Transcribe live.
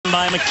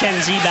by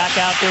McKenzie, back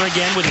out there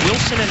again with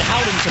Wilson and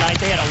Howden tonight.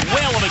 They had a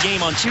whale of a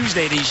game on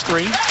Tuesday, these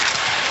three.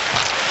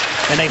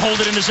 And they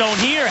hold it in the zone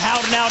here.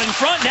 Howden out in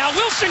front. Now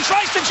Wilson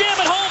tries to jam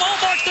it home.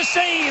 Ullmark the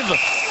save.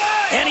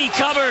 And he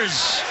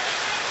covers.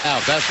 Now,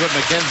 that's what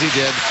McKenzie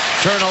did.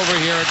 Turnover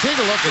here. And take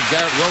a look at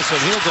Garrett Wilson.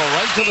 He'll go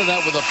right to the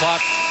net with the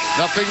puck.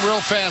 Nothing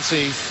real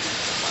fancy.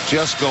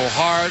 Just go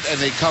hard, and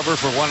they cover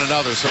for one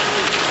another. So.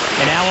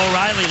 And now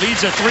O'Reilly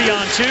leads a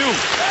 3-on-2.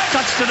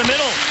 Cuts to the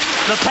middle.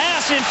 The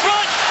pass in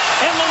front.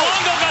 And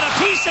Luongo got a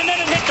piece, and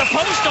then it hit the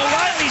post.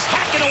 O'Reilly's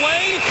hacking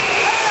away.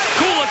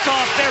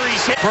 Kulikov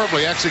buries it.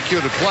 Superbly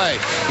executed play.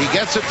 He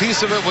gets a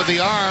piece of it with the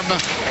arm,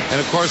 and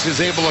of course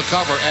is able to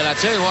cover. And I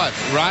tell you what,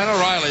 Ryan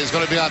O'Reilly is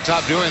going to be on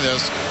top doing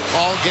this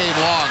all game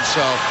long.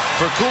 So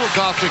for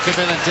Kulikov to come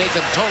in and take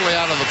him totally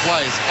out of the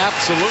play is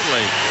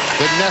absolutely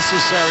the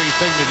necessary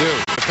thing to do.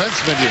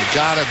 Defenseman, you've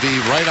got to be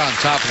right on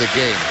top of the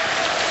game.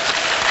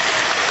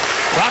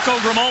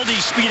 Rocco Grimaldi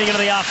speeding into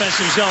the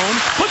offensive zone,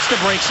 puts the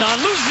brakes on,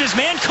 loses his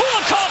man.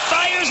 Kulikov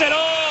fires it.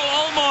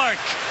 Oh,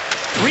 Ullmark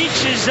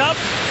reaches up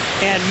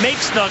and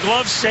makes the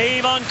glove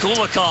save on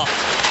Kulikov.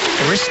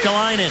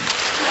 Ristolainen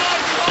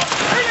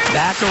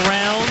back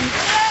around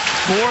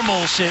for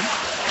Molson.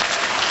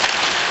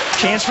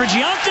 Chance for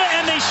Джионта,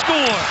 and they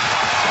score.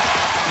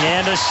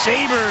 And the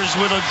Sabres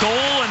with a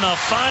goal in the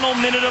final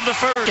minute of the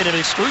first. It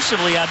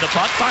exclusively had the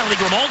puck. Finally,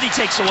 Grimaldi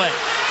takes away.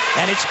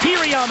 And it's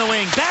Peary on the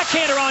wing.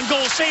 Backhander on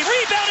goal. Save.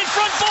 Rebound in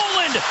front.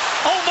 Boland.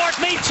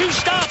 Ullmark made 2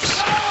 stops.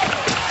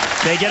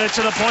 They get it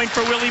to the point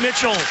for Willie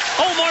Mitchell.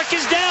 Ullmark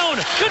is down.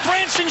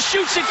 Goodbranson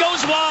shoots. It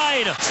goes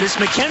wide. It's this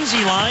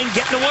McKenzie line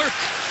getting to work.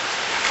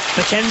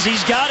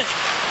 McKenzie's got it.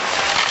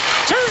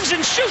 Turns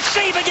and shoots.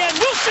 Save again.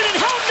 Wilson and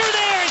Howden are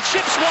there. It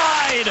chips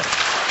wide.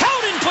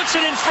 Howden puts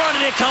it in front,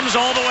 and it comes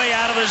all the way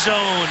out of the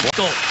zone.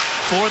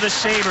 For the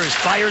Sabres.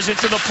 Fires it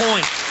to the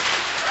point.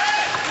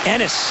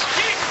 Ennis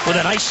with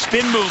a nice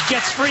spin move.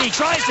 Gets free.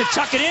 Tries to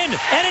tuck it in.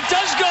 And it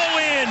does go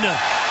in.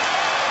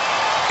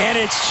 And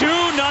it's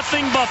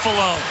 2-0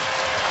 Buffalo.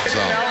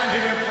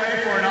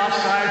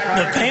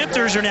 The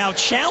Panthers are now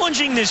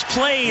challenging this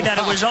play that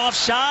it was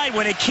offside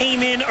when it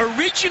came in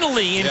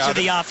originally into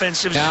the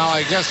offensive zone. Now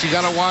I guess you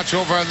got to watch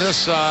over on this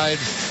side.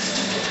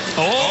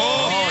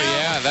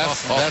 Yeah,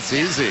 that's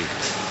easy.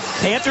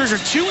 Panthers are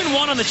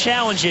 2-1 on the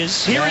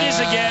challenges. Here it is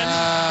again.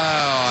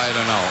 I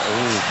don't know.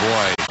 Oh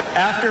boy.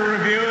 After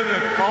review,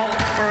 the call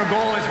for a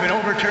goal has been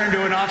overturned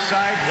to an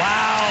offside.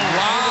 Wow.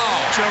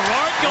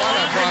 Gerard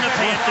Gallant and the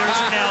Panthers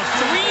are now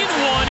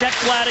 3-1.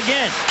 Ekblad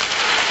again.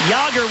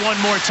 Yager one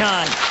more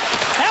time.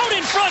 Out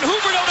in front.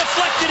 Huberdeau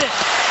deflected it.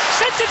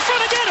 Sent in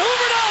front again.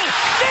 Huberdeau.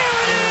 There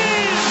it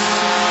is.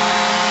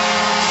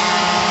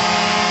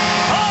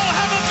 Oh,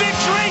 have a big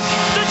drink.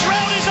 The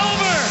drought is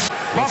over.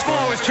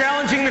 Buffalo is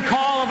challenging the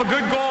call of a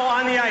good goal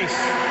on the ice.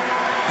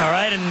 All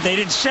right, and they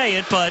didn't say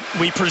it, but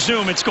we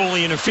presume it's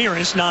goalie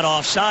interference, not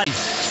offside.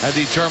 A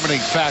determining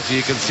factor.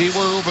 You can see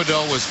where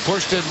Huberdeau was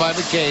pushed in by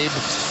McCabe.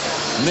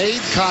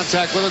 Made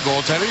contact with a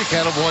goaltender. You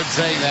can't avoid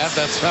saying that.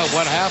 That's not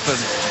what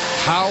happened.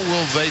 How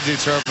will they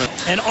determine?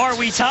 And are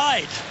we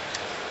tied?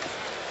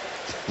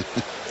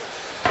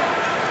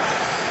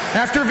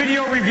 After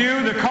video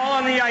review, the call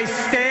on the ice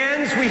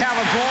stands. We have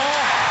a goal.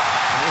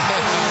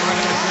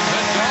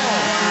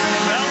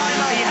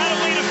 Well, he had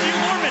to wait a few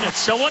more minutes,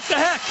 so what the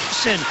heck?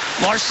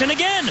 Larson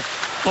again.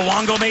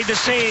 Luongo made the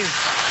save.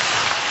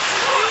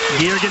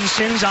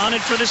 Girgensons on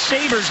it for the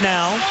Sabres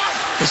now.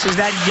 This is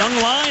that young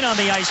line on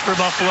the ice for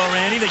Buffalo,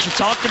 Randy, that you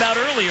talked about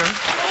earlier.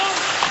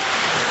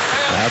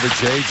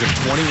 Average age of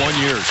 21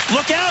 years.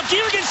 Look out,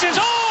 Girgensons.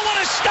 Oh,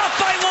 what a stop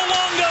by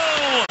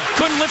Luongo.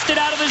 Couldn't lift it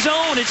out of the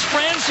zone. It's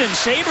Franson.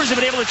 Sabres have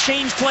been able to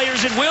change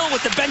players at will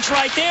with the bench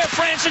right there.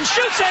 Franson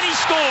shoots and he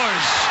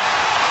scores.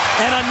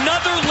 And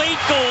another late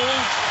goal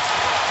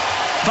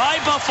by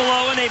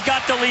Buffalo, and they've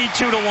got the lead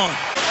 2-1.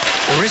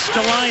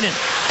 Ristolainen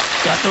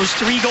got those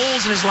 3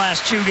 goals in his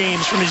last 2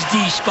 games from his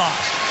D spot.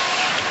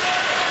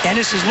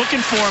 Ennis is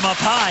looking for him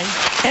up high.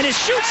 Ennis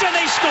shoots and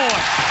they score.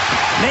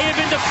 May have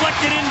been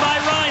deflected in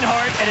by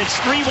Reinhart, and it's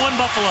 3-1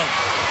 Buffalo.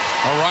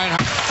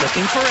 Reinhart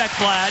looking for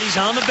Ekblad. He's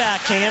on the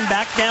backhand.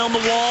 Back down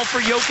the wall for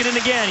Jokinen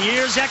again.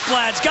 Here's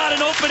Ekblad's got an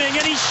opening,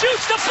 and he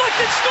shoots.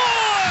 Deflected,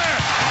 score!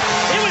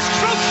 It was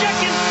Trocheck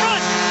in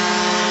front,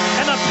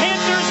 and the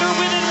Panthers are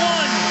within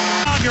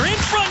 1. You're in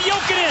front,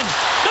 Jokinen.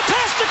 The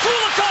pass to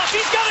Kulikov.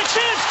 He's got a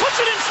chance. Puts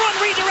it in front,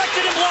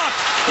 redirected and blocked.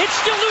 It's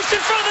still loose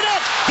in front of the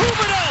net.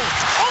 Huberdeau.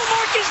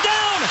 Ullmark is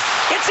down.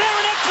 It's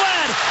Aaron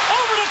Ekblad.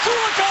 Over to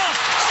Kulikov.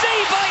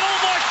 Saved by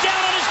Ullmark down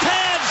on his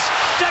pads.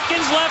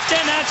 Seconds left,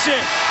 and that's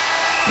it.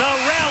 The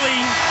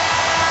rally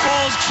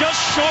falls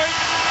just short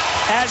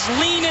as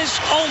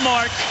Linus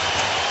Ullmark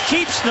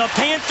keeps the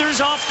Panthers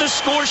off the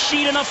score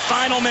sheet in the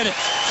final minute.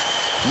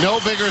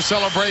 No bigger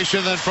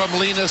celebration than from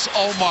Linus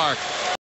Ullmark.